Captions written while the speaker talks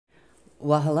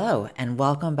Well, hello, and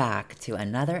welcome back to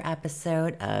another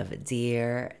episode of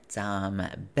Dear Dumb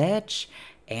Bitch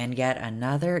and yet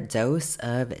another dose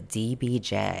of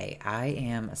DBJ. I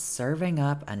am serving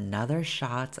up another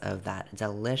shot of that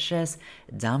delicious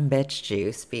dumb bitch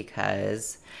juice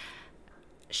because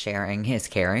sharing is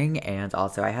caring. And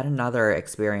also, I had another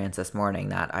experience this morning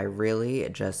that I really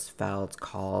just felt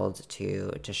called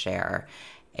to share.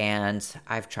 And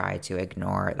I've tried to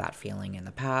ignore that feeling in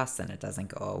the past and it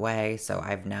doesn't go away. So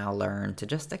I've now learned to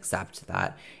just accept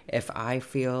that if I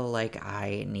feel like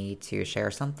I need to share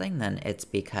something, then it's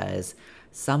because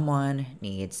someone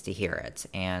needs to hear it.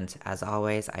 And as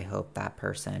always, I hope that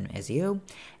person is you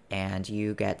and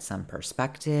you get some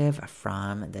perspective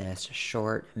from this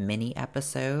short mini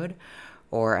episode,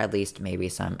 or at least maybe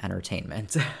some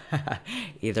entertainment.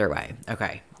 Either way.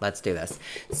 Okay, let's do this.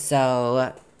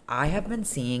 So, I have been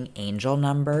seeing angel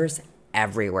numbers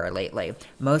everywhere lately,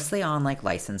 mostly on like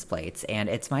license plates, and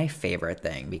it's my favorite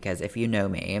thing because if you know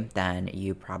me, then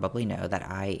you probably know that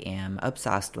I am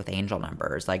obsessed with angel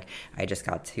numbers. Like I just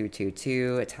got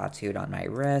 222 tattooed on my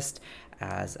wrist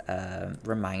as a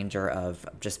reminder of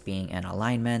just being in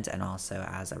alignment and also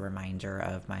as a reminder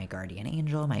of my guardian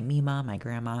angel, my Mima, my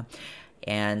grandma.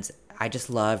 And I just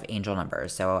love angel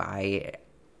numbers. So I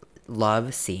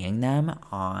love seeing them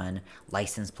on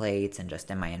license plates and just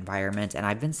in my environment, and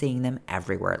I've been seeing them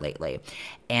everywhere lately.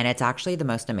 And it's actually the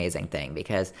most amazing thing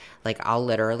because like I'll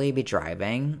literally be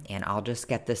driving and I'll just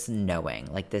get this knowing,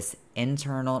 like this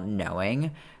internal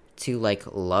knowing to like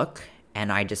look,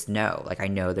 and I just know, like I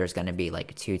know there's going to be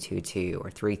like 222 or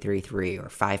 333 or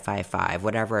 555,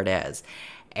 whatever it is.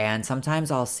 And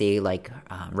sometimes I'll see like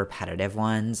repetitive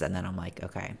ones, and then I'm like,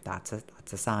 okay, that's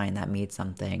a sign that means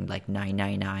something. Like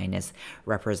 999 is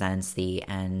represents the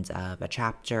end of a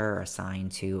chapter, a sign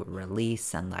to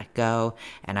release and let go.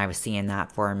 And I was seeing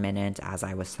that for a minute as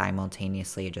I was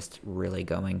simultaneously just really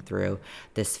going through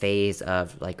this phase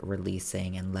of like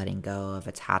releasing and letting go of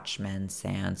attachments.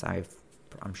 And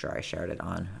I'm sure I shared it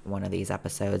on one of these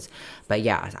episodes. But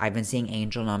yeah, I've been seeing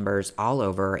angel numbers all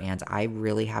over, and I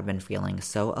really have been feeling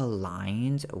so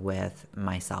aligned with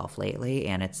myself lately,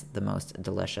 and it's the most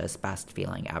delicious, best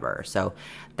feeling ever. So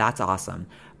that's awesome.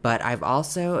 But I've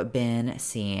also been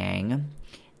seeing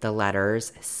the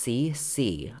letters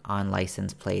CC on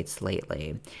license plates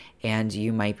lately. And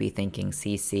you might be thinking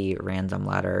CC, random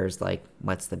letters, like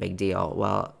what's the big deal?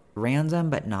 Well, random,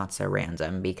 but not so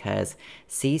random because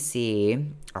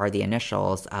CC are the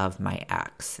initials of my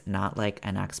ex, not like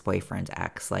an ex-boyfriend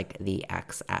ex, like the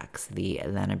ex-ex, the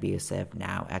then abusive,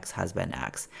 now ex-husband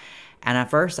ex. And at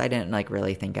first I didn't like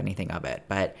really think anything of it,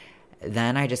 but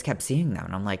then I just kept seeing them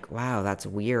and I'm like, wow, that's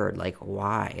weird. Like,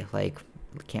 why? Like,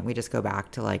 can't we just go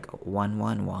back to like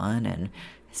 111 and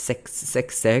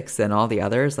 666 and all the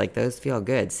others? Like, those feel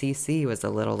good. CC was a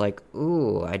little like,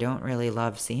 ooh, I don't really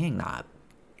love seeing that.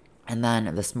 And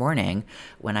then this morning,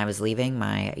 when I was leaving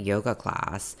my yoga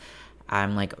class,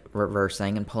 I'm like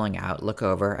reversing and pulling out, look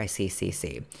over, I see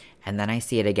CC. And then I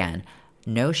see it again.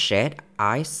 No shit,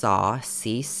 I saw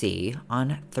CC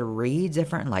on 3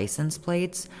 different license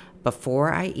plates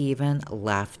before I even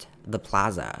left the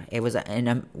plaza. It was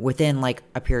within like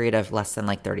a period of less than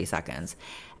like 30 seconds.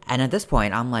 And at this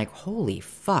point, I'm like, holy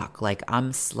fuck, like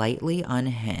I'm slightly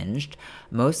unhinged,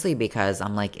 mostly because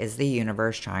I'm like, is the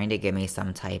universe trying to give me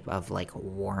some type of like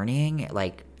warning?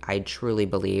 Like, I truly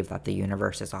believe that the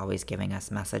universe is always giving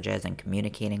us messages and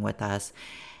communicating with us,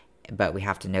 but we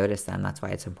have to notice them. That's why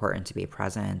it's important to be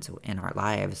present in our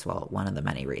lives. Well, one of the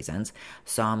many reasons.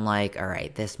 So I'm like, all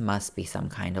right, this must be some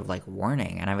kind of like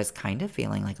warning. And I was kind of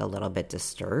feeling like a little bit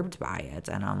disturbed by it.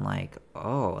 And I'm like,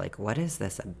 oh, like, what is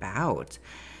this about?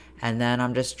 And then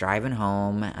I'm just driving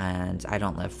home, and I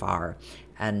don't live far.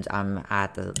 And I'm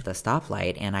at the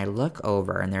stoplight, and I look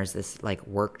over, and there's this like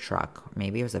work truck.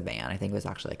 Maybe it was a van. I think it was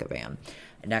actually like a van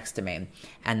next to me.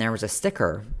 And there was a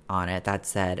sticker on it that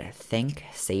said, "Think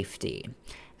safety."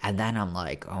 And then I'm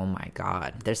like, oh my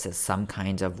God, this is some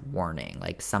kind of warning.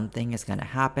 Like something is going to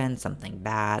happen, something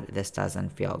bad. This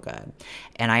doesn't feel good.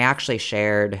 And I actually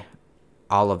shared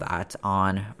all of that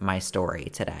on my story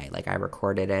today. Like I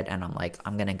recorded it and I'm like,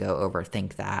 I'm going to go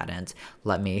overthink that and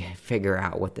let me figure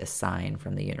out what this sign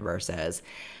from the universe is,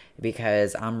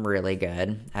 because I'm really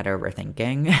good at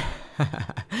overthinking.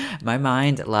 My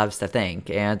mind loves to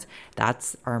think, and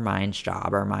that's our mind's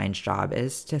job. Our mind's job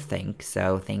is to think.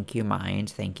 So thank you, mind.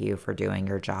 Thank you for doing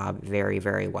your job very,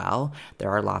 very well.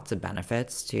 There are lots of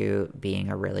benefits to being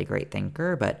a really great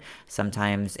thinker, but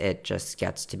sometimes it just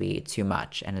gets to be too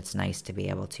much, and it's nice to be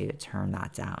able to turn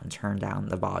that down, turn down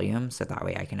the volume, so that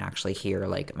way I can actually hear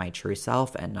like my true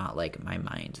self and not like my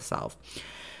mind self.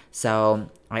 So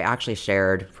I actually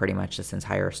shared pretty much this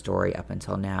entire story up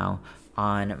until now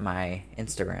on my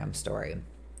Instagram story.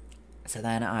 So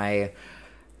then I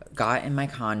got in my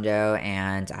condo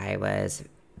and I was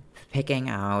picking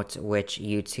out which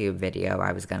YouTube video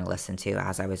I was going to listen to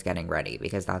as I was getting ready,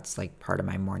 because that's like part of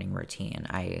my morning routine.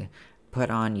 I put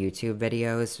on YouTube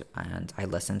videos and I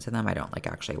listen to them. I don't like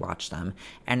actually watch them.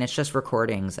 And it's just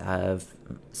recordings of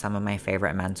some of my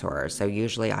favorite mentors. So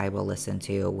usually I will listen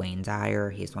to Wayne Dyer.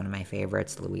 He's one of my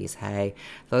favorites. Louise Hay.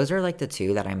 Those are like the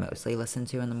two that I mostly listen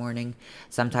to in the morning.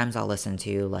 Sometimes I'll listen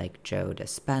to like Joe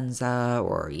Dispenza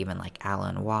or even like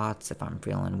Alan Watts if I'm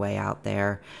feeling way out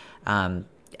there.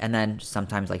 And then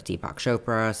sometimes like Deepak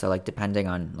Chopra. So like depending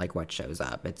on like what shows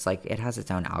up, it's like it has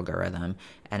its own algorithm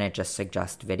and it just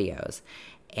suggests videos.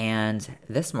 And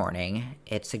this morning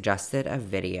it suggested a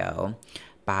video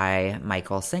by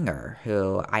Michael Singer,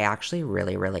 who I actually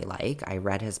really, really like. I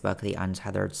read his book, The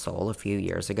Untethered Soul, a few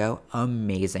years ago.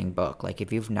 Amazing book. Like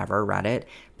if you've never read it,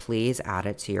 please add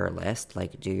it to your list.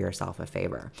 Like do yourself a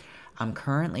favor. I'm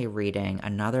currently reading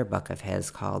another book of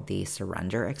his called The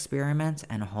Surrender Experiment,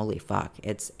 and holy fuck,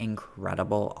 it's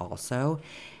incredible also.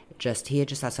 He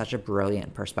just has such a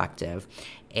brilliant perspective.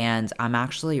 And I'm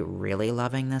actually really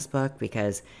loving this book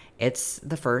because it's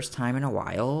the first time in a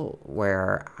while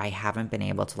where I haven't been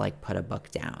able to like put a book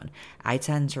down. I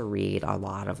tend to read a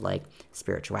lot of like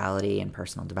spirituality and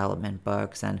personal development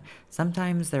books, and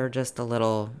sometimes they're just a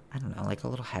little, I don't know, like a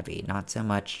little heavy, not so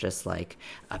much just like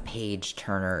a page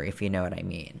turner, if you know what I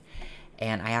mean.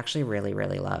 And I actually really,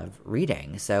 really love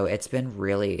reading. So it's been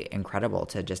really incredible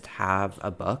to just have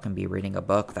a book and be reading a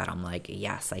book that I'm like,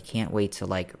 yes, I can't wait to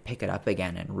like pick it up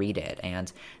again and read it.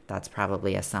 And that's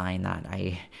probably a sign that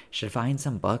I should find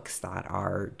some books that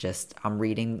are just, I'm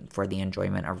reading for the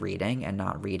enjoyment of reading and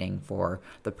not reading for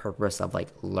the purpose of like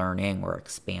learning or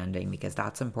expanding, because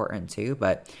that's important too.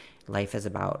 But life is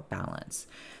about balance.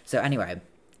 So anyway,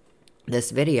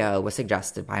 this video was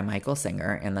suggested by Michael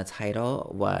Singer, and the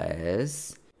title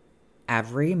was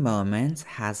Every Moment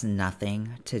Has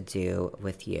Nothing to Do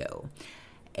with You.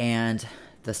 And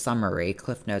the summary,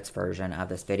 Cliff Notes version of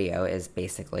this video is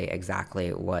basically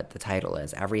exactly what the title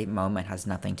is. Every moment has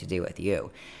nothing to do with you.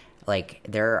 Like,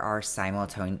 there are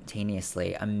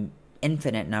simultaneously an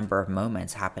infinite number of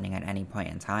moments happening at any point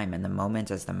in time, and the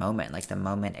moment is the moment. Like, the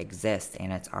moment exists,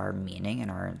 and it's our meaning and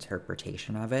our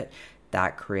interpretation of it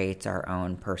that creates our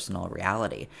own personal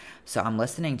reality. So I'm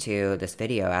listening to this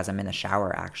video as I'm in the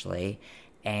shower, actually,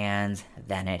 and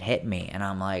then it hit me, and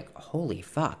I'm like, holy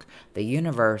fuck, the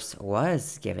universe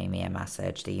was giving me a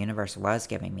message. The universe was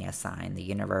giving me a sign. The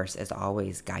universe is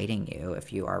always guiding you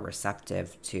if you are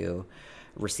receptive to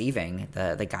receiving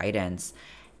the guidance.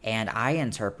 And I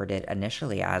interpreted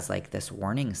initially as like this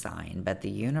warning sign, but the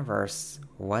universe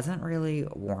wasn't really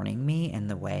warning me in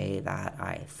the way that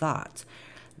I thought.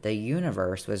 The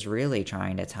universe was really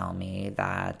trying to tell me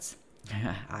that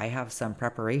I have some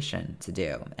preparation to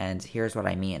do. And here's what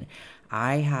I mean.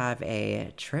 I have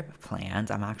a trip planned.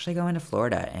 I'm actually going to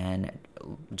Florida in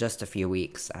just a few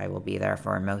weeks. I will be there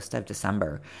for most of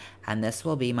December. And this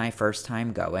will be my first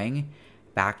time going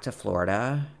back to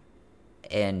Florida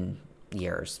in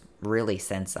years, really,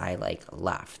 since I like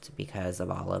left because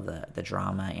of all of the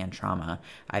drama and trauma.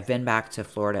 I've been back to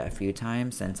Florida a few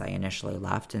times since I initially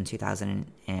left in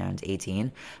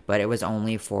 2018, but it was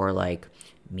only for like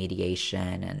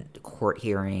mediation and court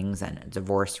hearings and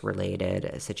divorce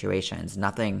related situations,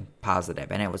 nothing positive.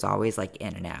 And it was always like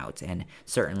in and out, and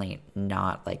certainly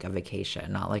not like a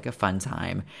vacation, not like a fun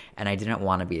time. And I didn't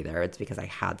want to be there. It's because I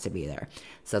had to be there.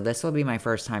 So this will be my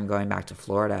first time going back to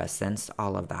Florida since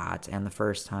all of that, and the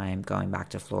first time going back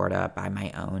to Florida by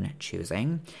my own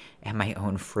choosing and my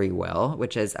own free will,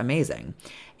 which is amazing.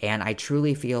 And I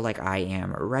truly feel like I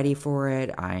am ready for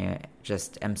it. I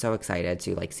just am so excited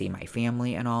to like see my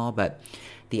family and all. But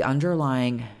the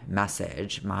underlying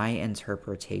message, my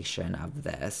interpretation of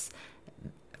this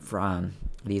from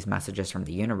these messages from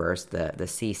the universe, the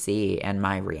CC, and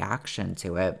my reaction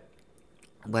to it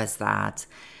was that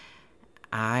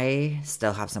I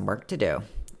still have some work to do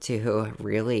to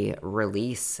really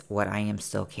release what I am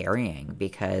still carrying,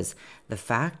 because the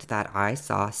fact that I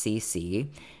saw CC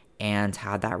and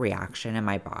had that reaction in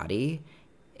my body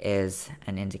is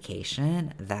an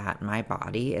indication that my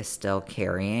body is still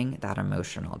carrying that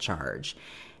emotional charge.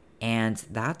 And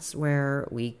that's where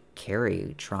we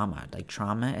carry trauma. Like,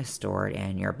 trauma is stored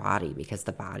in your body because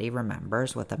the body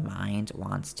remembers what the mind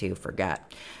wants to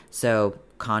forget. So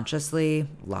consciously,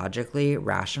 logically,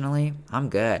 rationally, I'm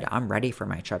good. I'm ready for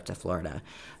my trip to Florida.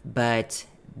 But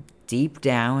deep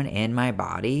down in my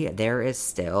body, there is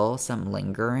still some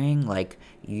lingering, like,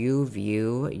 you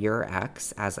view your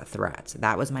ex as a threat.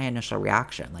 That was my initial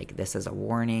reaction. Like, this is a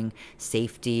warning,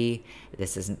 safety.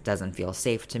 Doesn't feel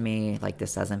safe to me. Like,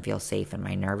 this doesn't feel safe in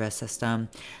my nervous system.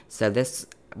 So this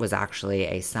was actually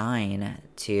a sign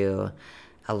to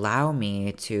allow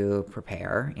me to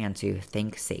prepare and to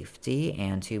think safety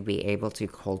and to be able to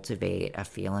cultivate a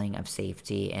feeling of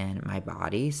safety in my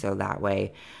body, so that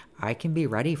way I can be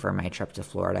ready for my trip to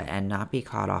Florida and not be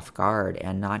caught off guard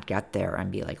and not get there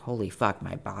and be like, holy fuck,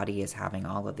 my body is having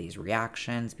all of these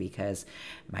reactions because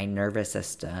my nervous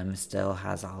system still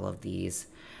has all of these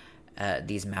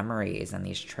memories and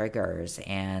these triggers,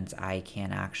 and I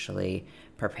can actually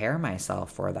prepare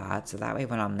myself for that. So that way,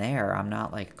 when I'm there, I'm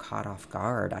not like caught off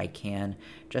guard. I can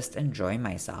just enjoy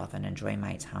myself and enjoy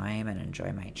my time and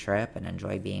enjoy my trip and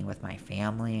enjoy being with my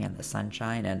family and the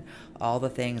sunshine and all the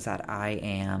things that I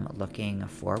am looking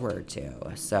forward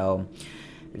to. So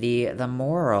the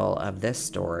moral of this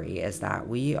story is that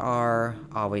we are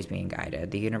always being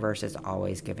guided. The universe is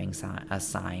always giving us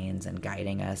signs and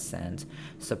guiding us and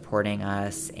supporting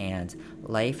us, and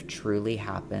life truly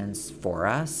happens for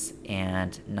us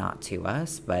and not to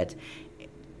us, but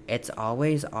it's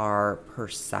always our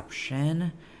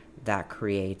perception that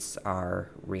creates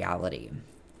our reality,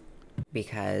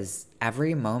 because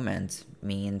every moment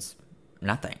means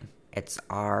nothing. It's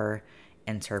our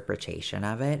interpretation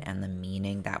of it and the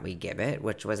meaning that we give it,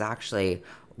 which was actually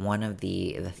one of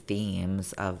the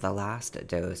themes of the last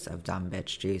dose of Dumb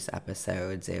Bitch Juice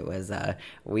episodes. It was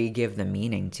we give the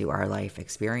meaning to our life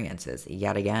experiences.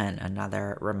 Yet again,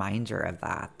 another reminder of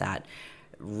that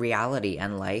reality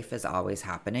and life is always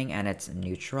happening, and it's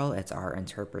neutral. It's our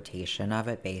interpretation of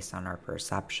it based on our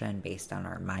perception, based on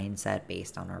our mindset,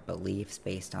 based on our beliefs,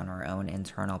 based on our own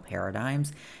internal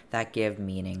paradigms that give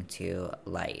meaning to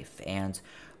life. And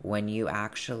when you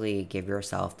actually give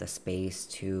yourself the space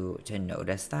to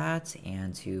notice that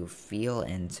and to feel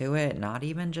into it, not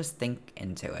even just think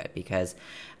into it, because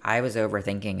I was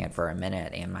overthinking it for a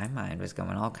minute and my mind was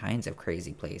going all kinds of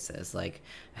crazy places. Like,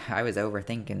 I was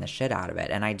overthinking the shit out of it,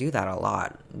 and I do that a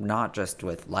lot, not just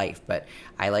with life, but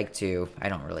I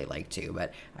don't really like to,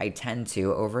 but I tend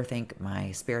to overthink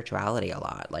my spirituality a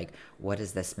lot. Like, what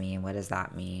does this mean? What does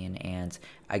that mean? And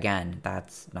again,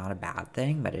 that's not a bad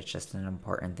thing, but it's just an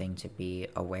important thing to be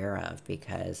aware of,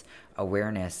 because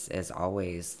awareness is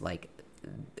always like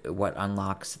what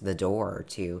unlocks the door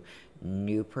to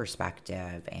new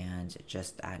perspective and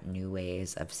just at new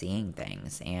ways of seeing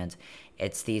things. And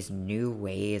it's these new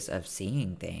ways of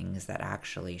seeing things that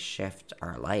actually shift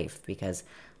our life, because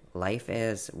life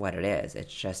is what it is.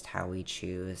 It's just how we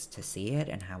choose to see it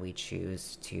and how we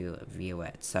choose to view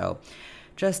it. So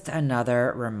just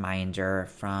another reminder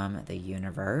from the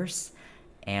universe,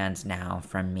 and now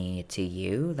from me to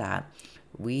you, that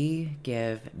we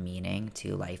give meaning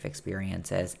to life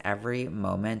experiences. Every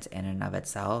moment in and of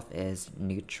itself is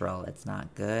neutral. It's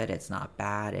not good, it's not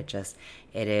bad, it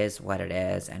is what it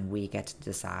is, and we get to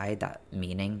decide that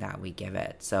meaning that we give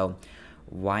it. So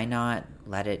why not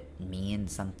let it mean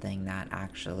something that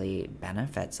actually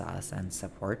benefits us and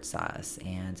supports us,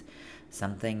 and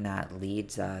something that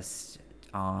leads us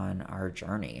on our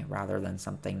journey, rather than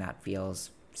something that feels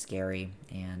scary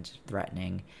and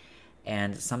threatening.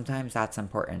 And sometimes that's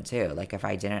important too. Like, if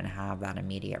I didn't have that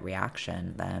immediate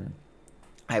reaction, then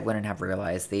I wouldn't have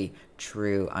realized the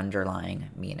true underlying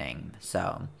meaning.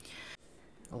 So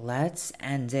let's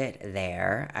end it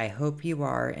there. I hope you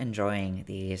are enjoying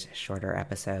these shorter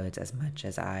episodes as much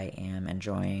as I am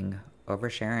enjoying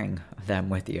oversharing them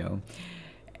with you.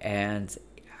 And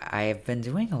I've been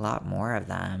doing a lot more of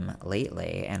them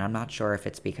lately, and I'm not sure if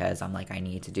it's because I'm like, I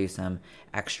need to do some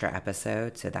extra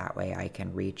episodes so that way I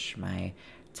can reach my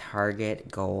target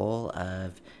goal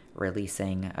of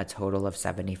releasing a total of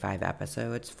 75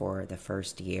 episodes for the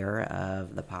first year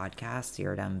of the podcast,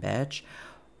 Dear Dumb Bitch,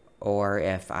 or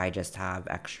if I just have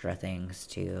extra things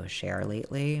to share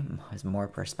lately, more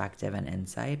perspective and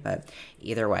insight. But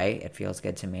either way, it feels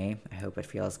good to me. I hope it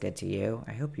feels good to you.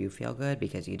 I hope you feel good,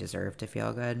 because you deserve to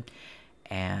feel good.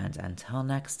 And until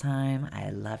next time, I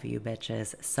love you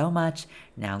bitches so much.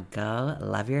 Now go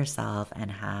love yourself and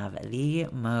have the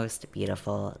most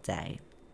beautiful day.